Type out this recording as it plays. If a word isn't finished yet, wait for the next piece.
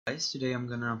Guys, today I'm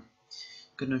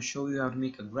gonna show you how to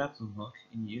make a grappling hook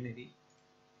in Unity.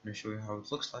 I'm gonna show you how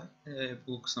it looks like. It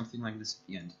will look something like this at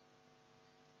the end.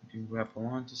 You can grapple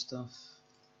onto stuff,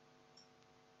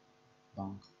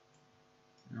 bonk,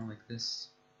 like this.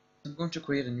 I'm going to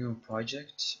create a new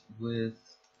project with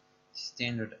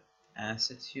standard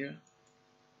assets here.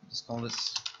 Just call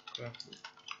this grappling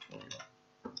tutorial.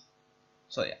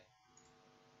 So yeah.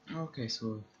 Okay,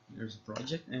 so here's a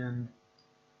project, and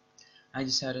I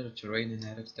just added a terrain and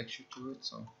added a texture to it.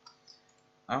 So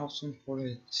I also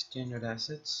imported standard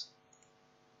assets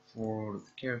for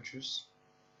the characters.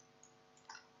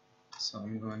 So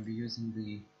I'm going to be using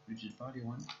the rigid body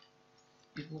one.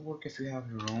 It will work if you have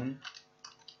your own.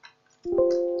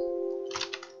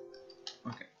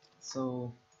 Okay,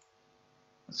 so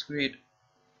let's create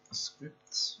a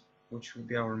script, which will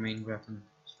be our main grappling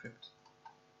script.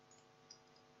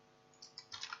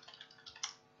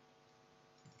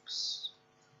 Oops.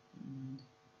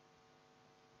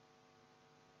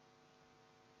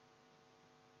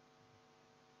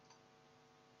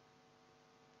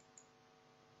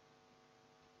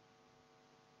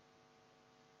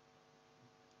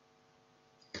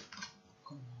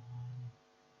 Come on.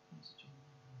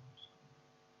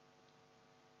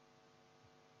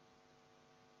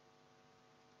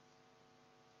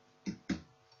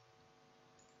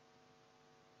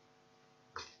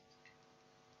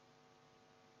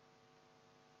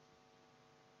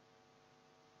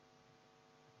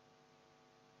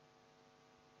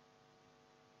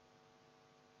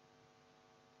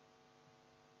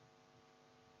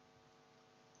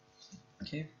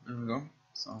 Okay, there we go.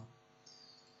 So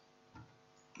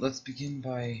let's begin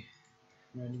by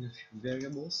writing a few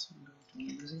variables I'm going to be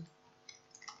using.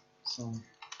 So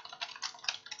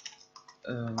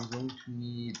we're going to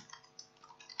need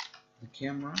the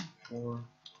camera for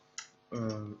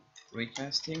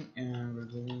raycasting, and we're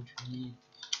going to need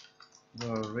the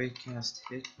raycast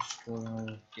hit to store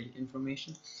our hit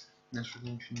information. Next, we're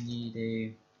going to need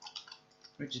a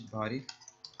rigid body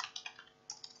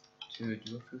to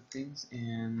do a few things,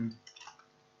 and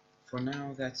for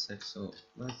now that's it. So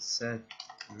let's set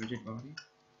rigid body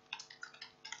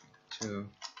to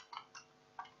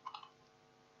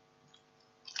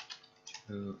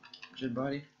rigid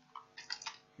body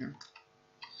here,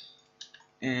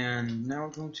 and now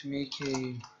we're going to make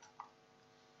a,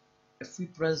 if we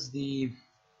press the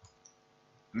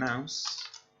mouse,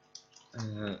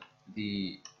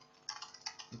 the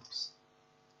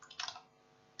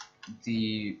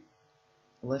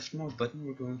left mouse button,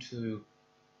 we're going to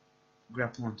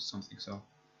grapple onto something. So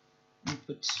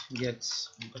input get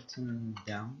button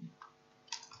down,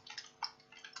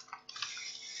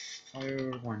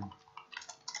 fire 1.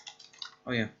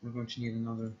 Oh yeah, we're going to need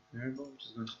another variable, which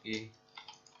is going to be a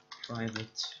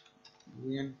private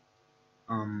boolean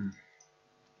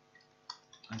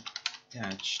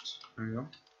attached. There we go.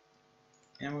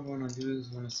 And what we're going to do is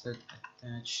we're going to set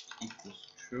attached equals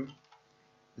true.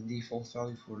 The default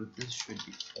value for this should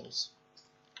be false.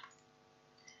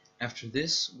 After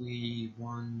this, we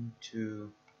want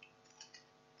to,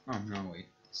 oh no, wait,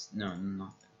 no,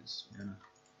 not like this. We're gonna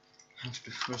have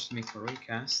to first make a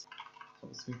raycast. So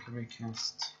let's make a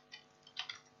raycast.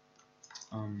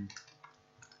 Going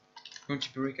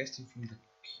to be raycasting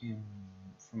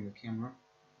from the camera,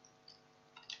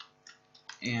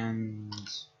 and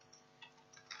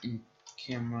in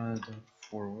camera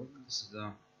forward. This is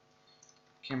the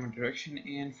camera direction,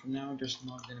 and for now there's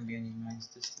not going to be any max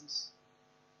distance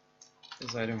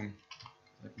because I don't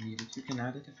need it. You can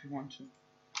add it if you want to,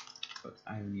 but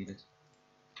I don't need it.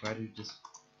 Try to just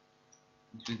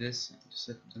do this to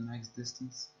set the max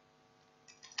distance.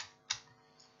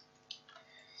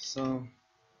 So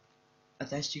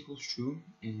attached equals true,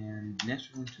 and next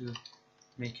we're going to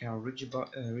make our rigid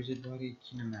body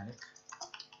kinematic.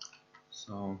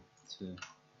 So to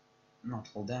not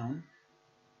fall down,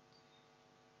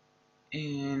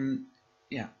 and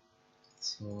yeah,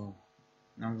 so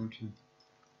now I'm going to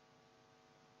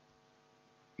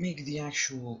make the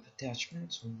actual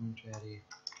attachment. So I'm going to add a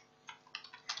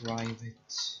private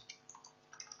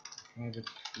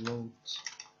float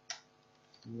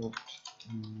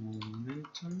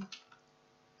momentum,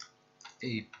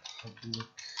 a public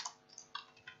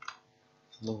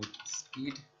float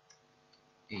speed,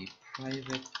 a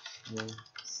private float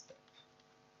step.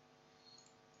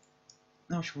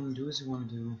 Now what you want to do is you want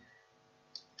to do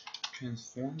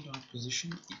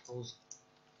transform.position equals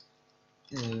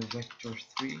vector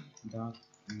 3 dot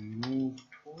move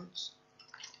towards.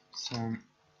 So and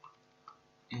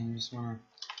you just want to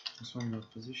transform the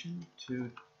position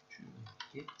to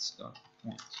hit dot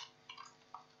point,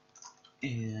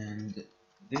 and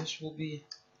this will be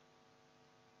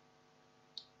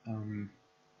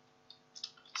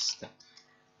step.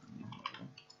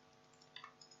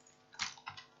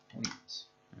 Wait,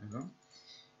 there we go.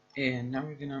 And now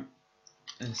we're gonna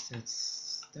set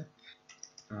step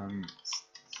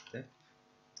step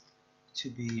to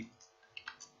be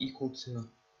equal to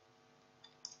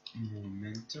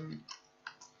momentum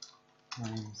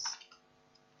times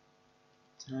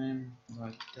time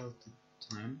by delta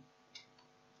time,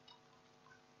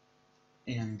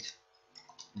 and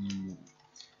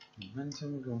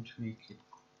momentum we're going to make it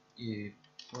a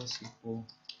plus equal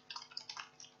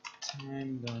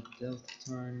time dot delta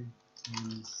time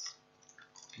times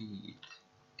speed.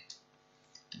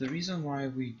 The reason why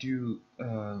we do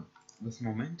with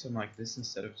momentum like this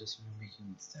instead of just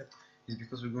making it step is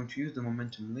because we're going to use the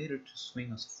momentum later to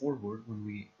swing us forward when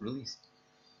we release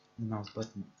the mouse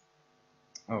button.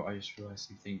 Oh, I just realized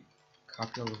something.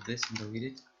 Copy all of this and delete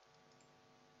it,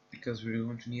 because we're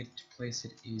going to need to place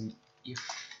it in if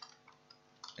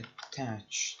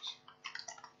attached.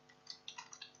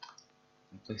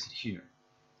 I'll place it here.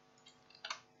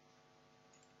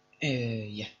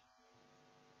 Yeah.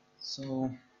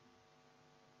 So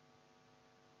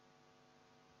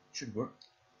should work.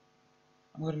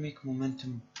 I'm gonna make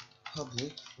momentum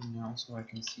public for now, so I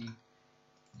can see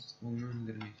what's going on. I'm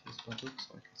gonna make this public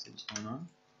so I can see what's going on.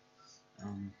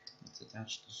 Let's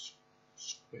attach the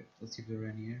script. Let's see if there are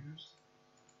any errors.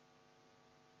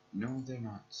 No, they're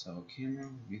not. So camera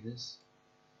will be this.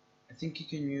 I think you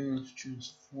can use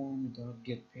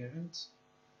transform.getParent.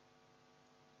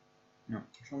 No,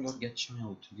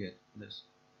 transform.getChild to get this.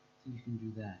 I think you can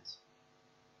do that.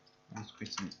 Let's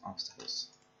create some obstacles.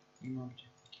 New object.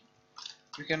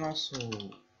 We can also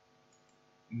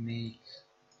make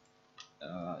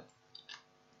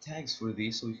tags for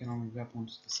these, so we can only grab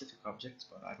onto specific objects,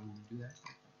 but I don't want to do that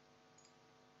right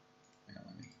now.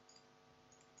 Let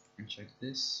me check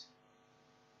this.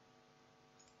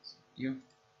 You.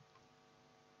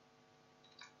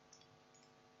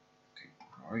 Okay,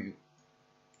 how are you?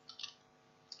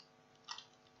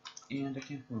 And I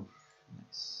can't move.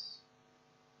 Nice.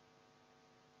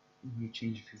 Let me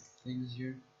change a few things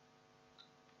here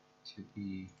to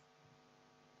be.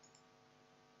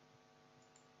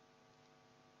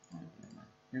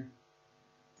 Here.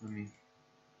 Let me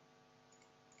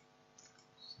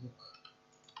look.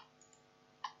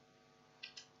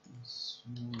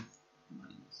 Smooth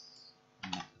minus.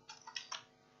 No.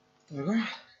 There we go.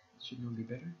 Should now be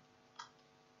better.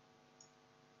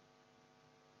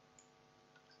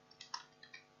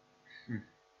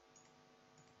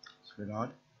 It's a bit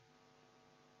odd.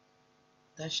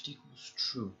 Dashed equals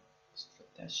true.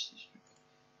 Dashed is true.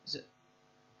 Is it?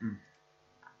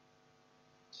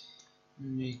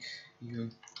 Make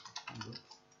you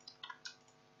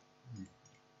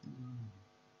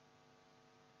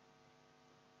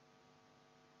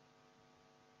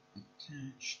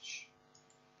attached.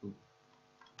 Oop.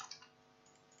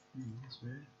 That's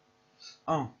weird.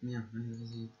 Oh, yeah, I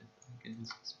can do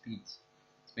some speeds.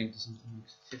 Let's make this something like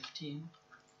 15.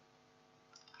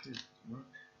 Should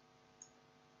work.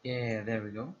 Yeah, there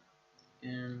we go.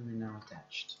 And we're now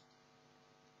attached.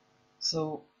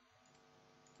 So,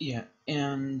 yeah,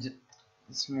 and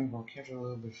let's move our camera a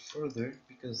little bit further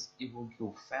because it will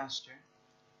go faster.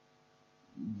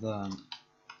 If I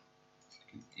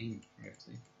can aim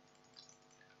correctly.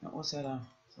 Now, let's add a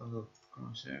little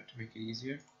crosshair to make it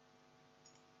easier.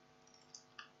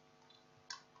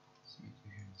 Let's make it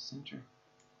here in the center.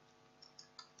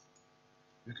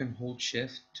 You can hold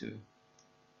shift to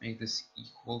make this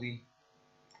equally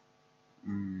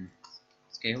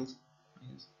scaled, I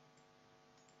guess.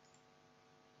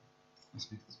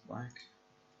 Let's make this black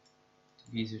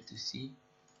to be easier to see.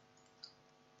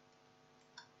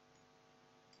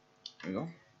 There we go.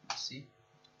 Let's see.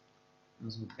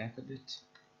 Let's go back a bit.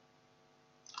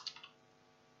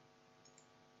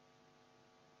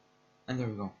 And there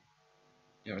we go.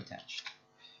 They're attached.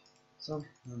 So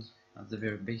that's the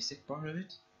very basic part of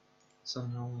it. So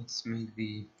now let's make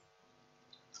the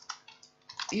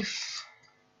if.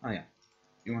 Oh yeah,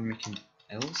 you want to make an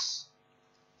else.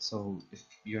 So if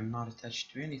you're not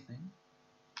attached to anything,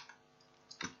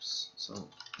 oops. So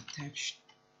attached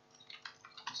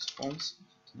is false,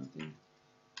 nothing,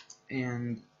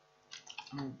 and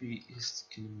RB is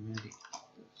schematic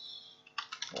equals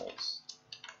false.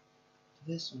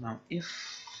 This one now if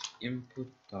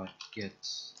input dot get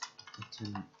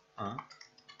button up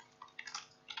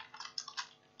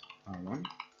R1.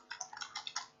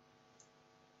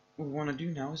 What we want to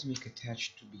do now is make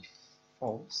attached to be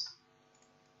false.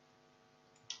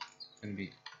 It's going to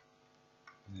be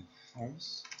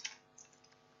false,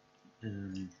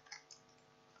 and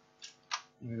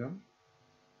there we go.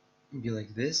 be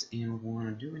like this, and what we want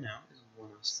to do now is we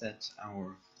want to set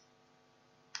our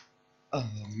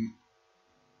we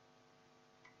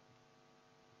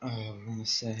want to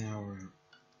set our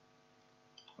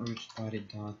rigid body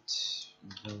dot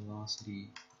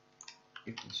velocity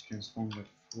equals transform dot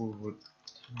forward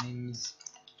times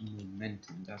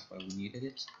momentum. That's why we needed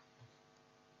it.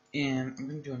 And I'm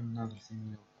going to do another thing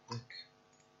real quick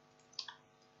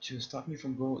to stop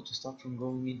from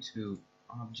going into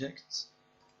objects.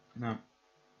 I'm gonna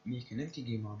make an empty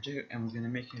game object, and we're gonna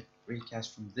make it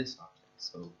raycast from this object.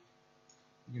 So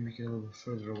we're gonna make it a little bit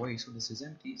further away. So this is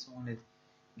empty. So when it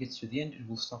gets to the end, it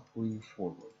will stop pulling you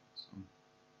forward. So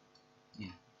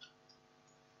yeah,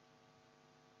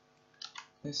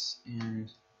 this, and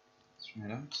let's try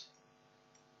it out.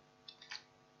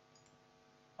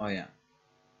 Oh yeah,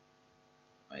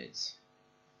 wait.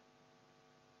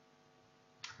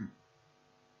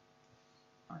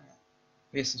 Oh yeah.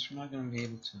 Okay, since we're not gonna be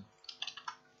able to,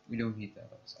 we don't need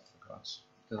that. I forgot,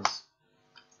 because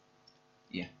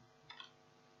yeah.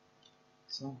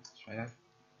 So let's try that.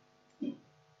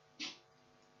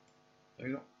 There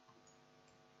you go.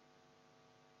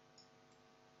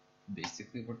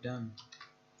 Basically, we're done.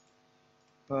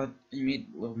 But I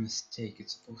made a little mistake.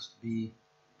 It's supposed to be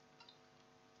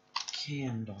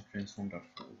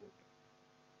cam.transform.forward.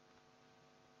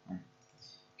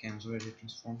 Cam's already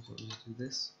transformed, so let's do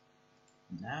this.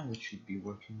 Now it should be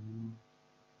working now.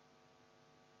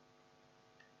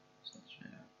 So let's try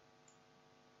it out.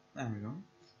 There we go.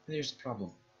 There's the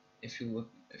problem. If you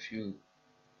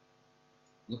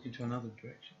look into another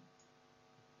direction.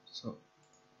 So,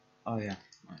 oh yeah,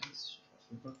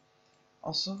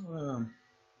 also,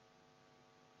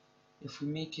 if we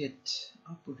make it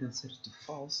up, we can set it to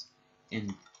false,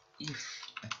 and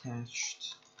if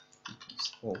attached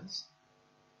equals false.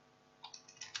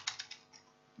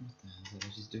 What the hell did I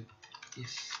just do?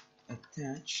 If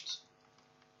attached,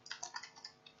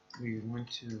 we want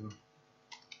to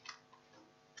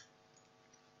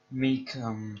make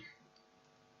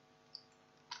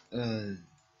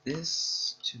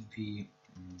this to be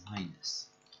minus.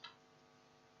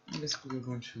 And basically we're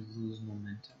going to lose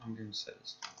momentum. I'm going to set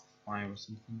this to 5 or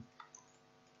something.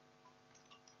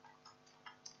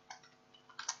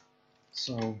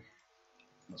 So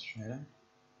let's try that.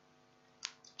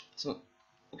 So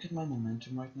look at my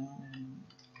momentum right now, and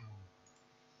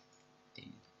dang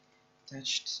it.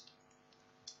 Attached,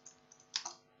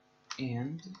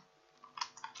 and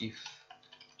if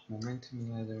momentum is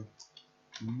either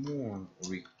more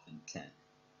or equal than 10.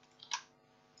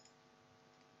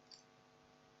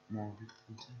 More or equal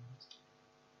than 10.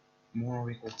 More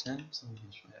or equal 10, so we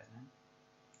can try that now.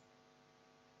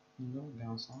 No,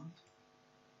 bounce off.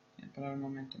 Yeah, but our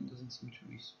momentum doesn't seem to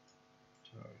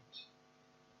restart.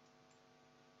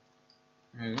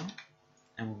 There we go.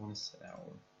 And we want to set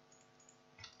our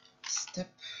step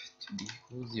to be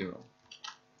equal 0.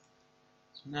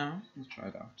 So now, let's try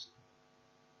it out.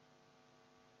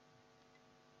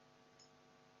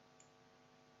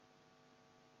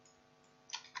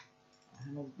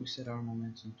 How about we set our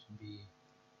momentum to be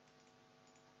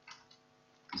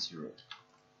 0?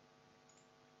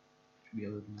 To be a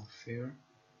little more fair.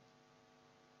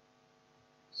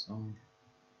 So,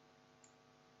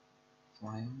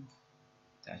 fly on,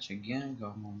 attach again,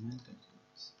 got momentum.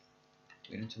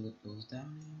 Wait until it goes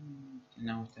down, and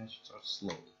now attach it starts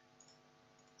slowly.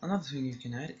 Another thing you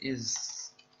can add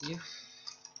is if,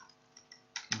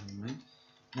 never mind.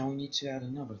 Now we need to add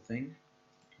another thing.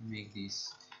 Make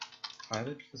these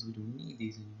private because we don't need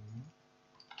these anymore.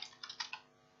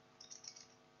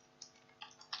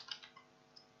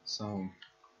 So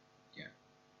yeah,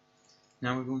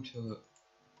 now we're going to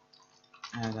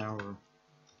add our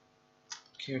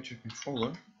character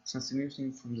controller. Since we're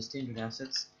using from the standard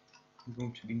assets, we're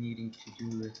going to be needing to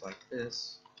do it like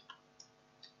this.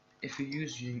 If you're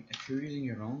using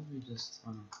your own, you just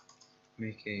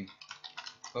make a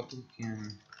public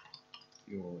and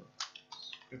your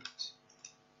script.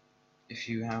 If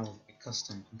you have a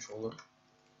custom controller,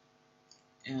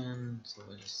 and so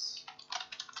let's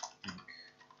make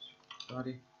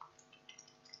body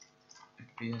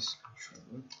FPS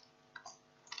controller,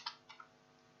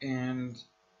 and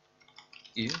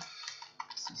if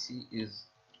CC is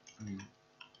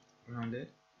rounded,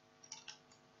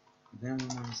 then we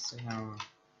want to set our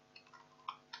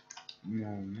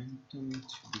momentum to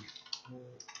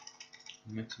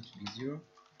be 0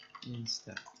 and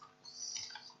step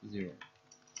 0.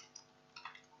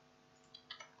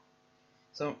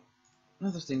 So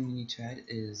another thing we need to add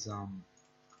is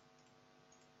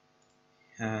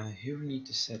here we need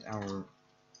to set our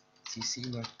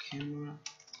CC.camera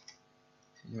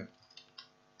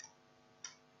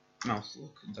mouse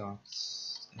look dot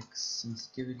x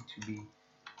sensitivity to be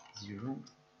 0.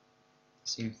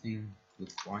 Same thing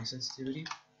with y sensitivity.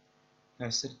 I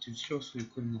set it to 0 so you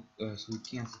couldn't so you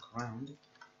can't look around,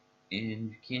 and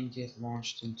you can't get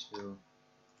launched into.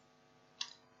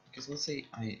 Because let's say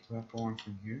I wrap one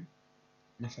from here,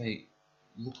 and if I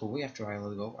look away after I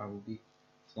let go, I will be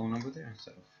flown over there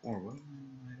instead of forward,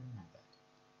 and I don't want that.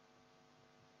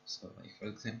 So, like for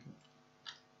example,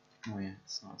 oh yeah,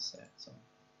 it's not set. So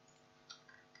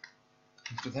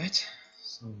after that,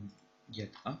 so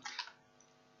get up.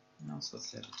 Now so let's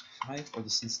set it to 5 or the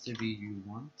sensitivity you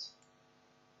want,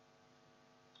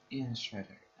 and let's try it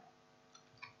right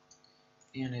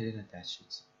now. And I didn't attach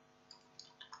it.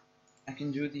 I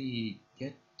can do the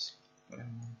get what I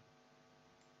want.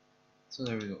 So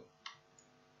there we go.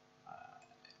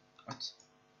 What?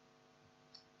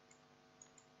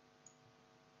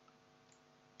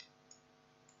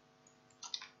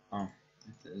 Oh,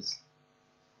 it is.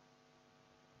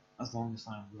 As long as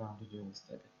I'm grounded, it will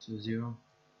set it to 0.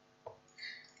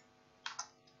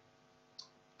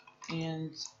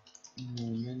 And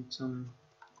momentum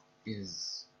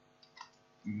is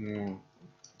more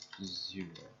to 0.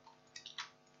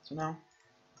 So now,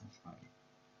 if I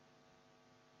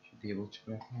should be able to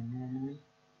graph one normally.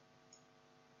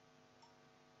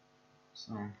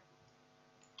 So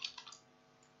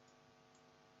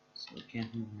I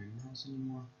can't move my mouse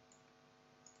anymore.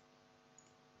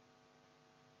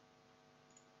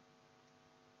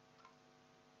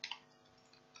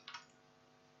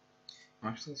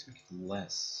 Actually, let's make it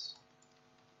less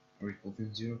or equal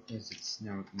to 0 because it's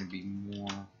never going to be more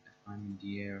if I'm in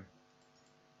the air.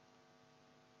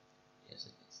 Yes,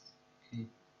 it is. Okay,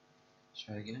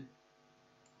 try again.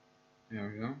 There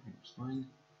we go. Looks fine.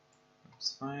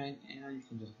 Looks fine, and you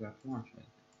can just grab launch right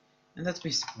there. And that's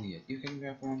basically it. You can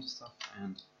grab launch stuff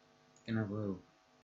and you can have a little